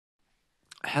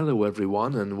Hello,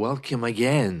 everyone, and welcome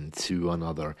again to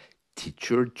another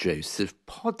Teacher Joseph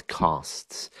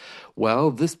podcast. Well,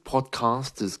 this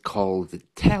podcast is called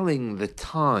Telling the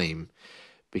Time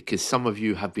because some of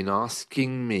you have been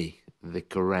asking me the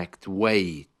correct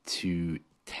way to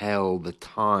tell the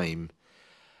time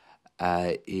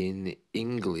in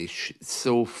English.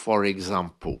 So, for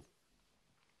example,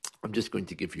 I'm just going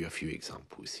to give you a few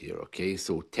examples here, okay?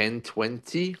 So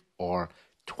 10:20 or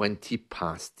 20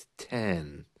 past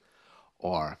 10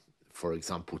 or for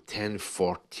example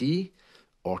 10:40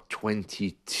 or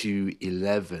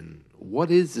 22:11. What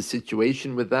is the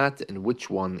situation with that and which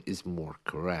one is more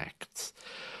correct?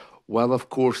 Well, of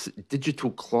course,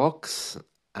 digital clocks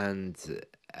and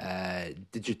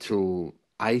digital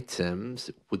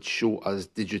items which show us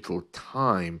digital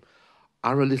time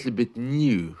are a little bit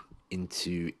new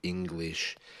into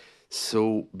English.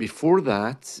 So before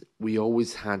that, we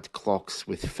always had clocks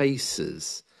with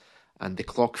faces, and the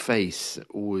clock face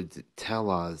would tell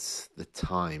us the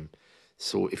time.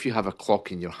 So if you have a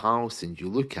clock in your house and you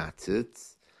look at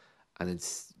it, and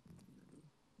it's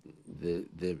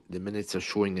the minutes are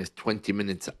showing us 20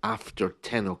 minutes after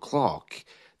 10 o'clock,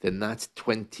 then that's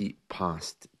 20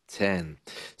 past 10.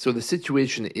 So the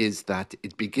situation is that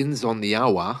it begins on the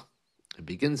hour,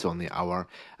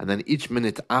 and then each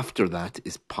minute after that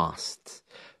is past.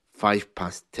 5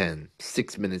 past 10,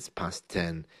 6 minutes past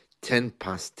 10, 10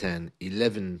 past 10,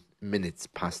 11 minutes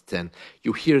past 10.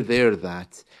 You hear there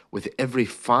that with every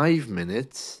 5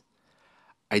 minutes,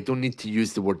 I don't need to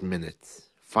use the word minute.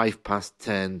 5 past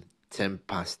 10, 10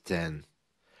 past 10,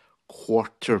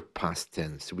 quarter past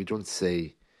 10. So we don't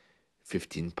say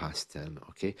 15 past 10,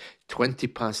 okay? 20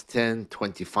 past 10,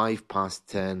 25 past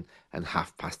 10, and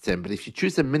half past 10. But if you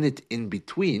choose a minute in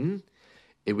between,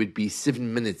 it would be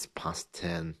 7 minutes past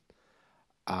 10,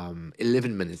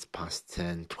 11 minutes past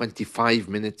 10, 25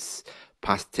 minutes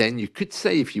past 10. You could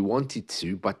say if you wanted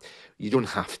to, but you don't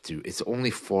have to. It's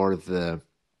only for the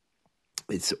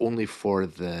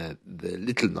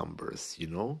little numbers,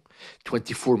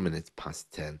 24 minutes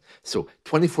past 10. So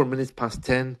 24 minutes past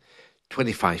 10,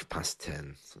 25 past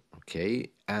 10.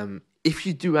 Okay. If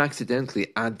you do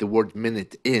accidentally add the word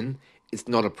minute in, it's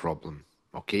not a problem.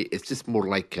 Okay. It's just more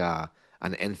like an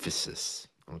emphasis.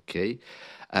 Okay.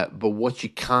 But what you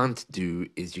can't do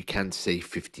is you can't say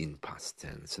 15 past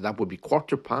 10. So that would be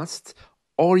quarter past,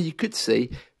 or you could say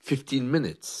 15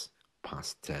 minutes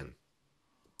past 10.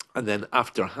 And then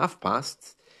after half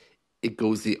past, it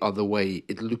goes the other way.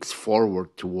 It looks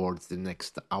forward towards the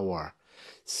next hour.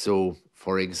 So,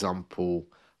 for example,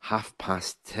 half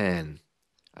past 10,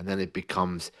 and then it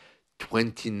becomes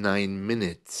 29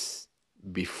 minutes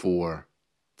before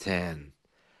 10,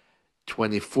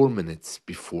 24 minutes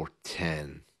before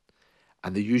 10.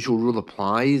 And the usual rule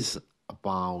applies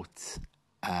about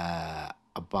the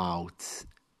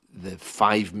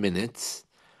 5 minutes.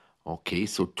 Okay,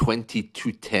 so 20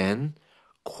 to 10,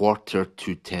 quarter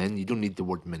to 10. You don't need the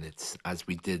word minutes as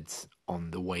we did on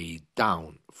the way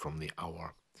down from the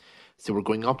hour. So we're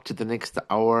going up to the next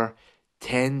hour,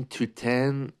 10 to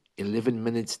 10, 11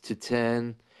 minutes to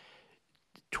 10,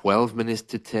 12 minutes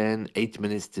to 10, 8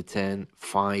 minutes to 10,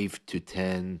 5 to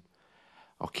 10.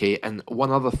 Okay, and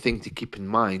one other thing to keep in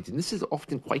mind, and this is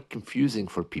often quite confusing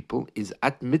for people, is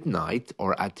at midnight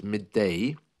or at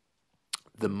midday,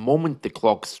 the moment the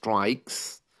clock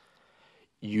strikes,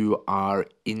 you are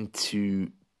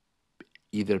into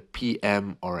either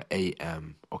PM or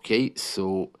AM. Okay,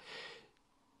 so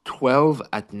 12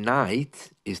 at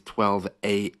night is 12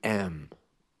 AM.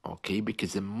 Okay,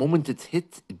 because the moment it's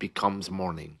hit, it becomes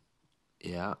morning.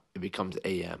 Yeah, it becomes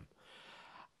AM.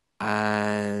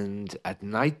 And at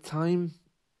nighttime,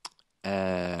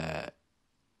 uh,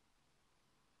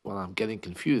 well, I'm getting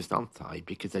confused, aren't I?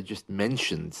 Because I just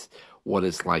mentioned what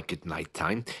it's like at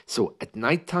nighttime. So at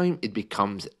nighttime, it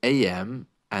becomes AM,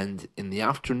 and in the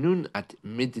afternoon, at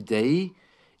midday,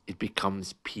 it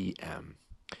becomes PM.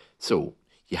 So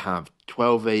you have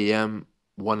 12 a.m.,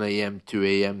 1 a.m., 2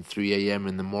 a.m., 3 a.m.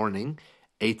 in the morning,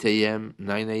 8 a.m.,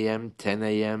 9 a.m., 10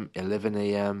 a.m., 11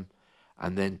 a.m.,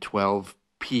 and then 12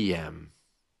 p.m.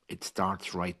 It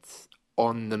starts right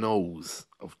on the nose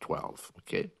of 12,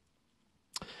 okay?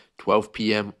 12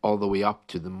 p.m. all the way up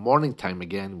to the morning time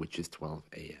again, which is 12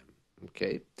 a.m.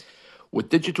 Okay? With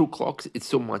digital clocks, it's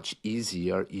so much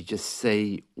easier. You just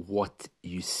say what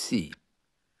you see.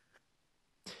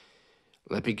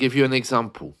 Let me give you an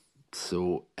example.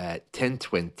 So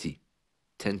 10:20,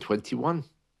 10:21,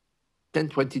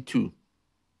 10:22,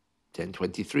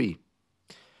 10:23,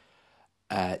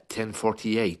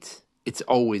 10:48. It's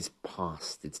always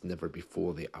past. It's never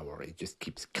before the hour. It just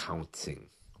keeps counting.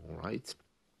 All right?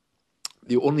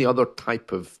 The only other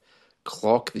type of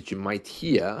clock that you might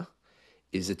hear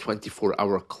is a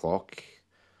 24-hour clock.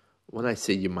 When I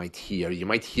say you might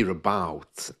hear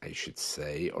about, I should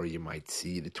say, or you might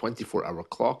see the 24-hour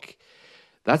clock.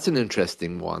 That's an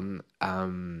interesting one.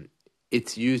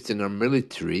 It's used in our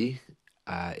military.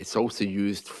 It's also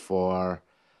used for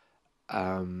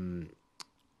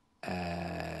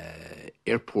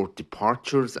airport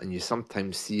departures, and you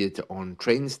sometimes see it on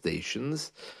train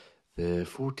stations. The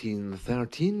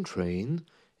 1413 train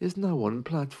is now on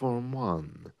platform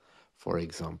 1, for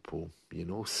example,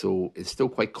 so it's still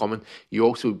quite common. You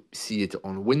also see it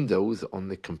on Windows on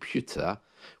the computer,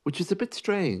 which is a bit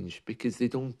strange because they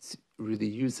don't really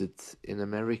use it in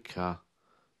America.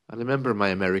 I remember my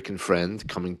American friend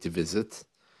coming to visit,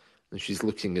 and she's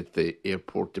looking at the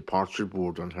airport departure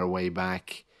board on her way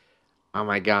back. Oh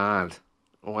my God,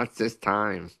 what's this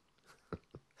time?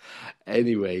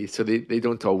 Anyway, so they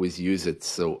don't always use it.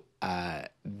 So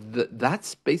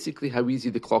that's basically how easy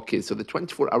the clock is. So the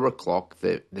 24-hour clock,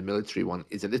 the military one,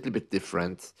 is a little bit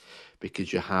different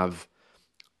because you have,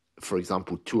 for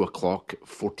example, 2 o'clock,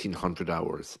 1400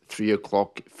 hours, 3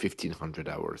 o'clock, 1500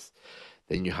 hours.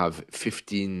 Then you have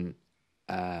 15,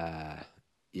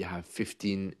 you have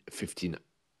 15, 15,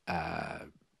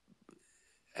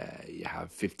 you have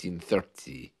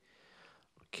 1530.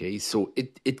 Okay, so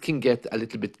it can get a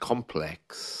little bit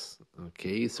complex.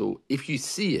 Okay, so if you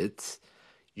see it,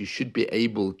 you should be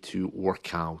able to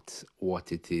work out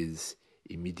what it is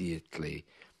immediately.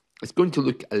 It's going to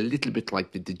look a little bit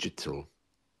like the digital,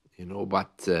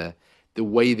 but the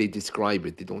way they describe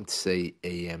it, they don't say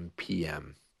AM,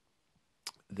 PM.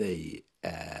 They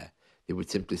would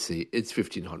simply say it's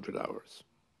 1500 hours.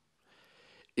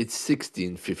 It's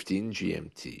 16:15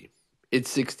 GMT. It's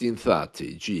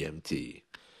 16:30 GMT.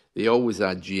 They always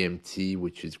add GMT,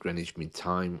 which is Greenwich Mean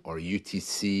Time, or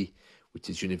UTC, which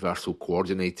is Universal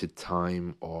Coordinated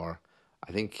Time, or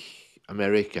I think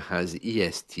America has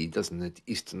EST, doesn't it?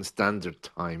 Eastern Standard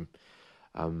Time.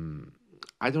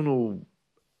 I don't know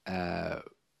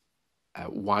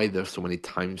why there's so many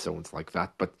time zones like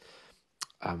that, but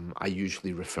I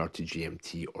usually refer to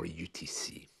GMT or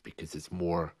UTC because it's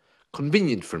more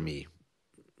convenient for me.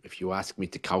 If you ask me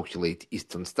to calculate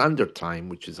Eastern Standard Time,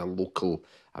 which is a local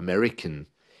American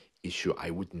issue, I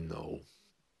wouldn't know.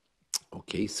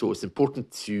 Okay, so it's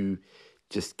important to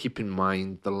just keep in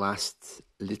mind the last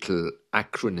little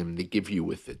acronym they give you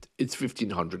with it. It's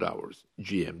 1500 hours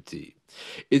GMT.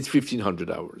 It's 1500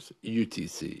 hours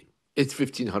UTC. It's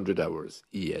 1500 hours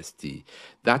EST.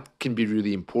 That can be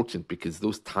really important because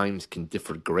those times can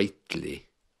differ greatly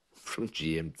from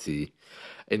GMT.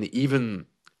 And even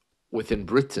within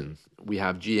Britain, we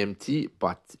have GMT,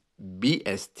 but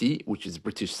BST, which is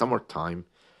British Summer Time,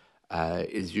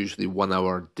 is usually 1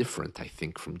 hour different, I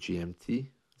think, from GMT,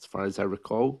 as far as I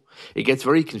recall. It gets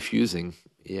very confusing,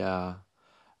 yeah.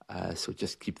 So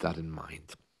just keep that in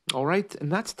mind. All right,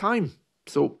 and that's time.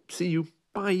 So see you.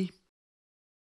 Bye.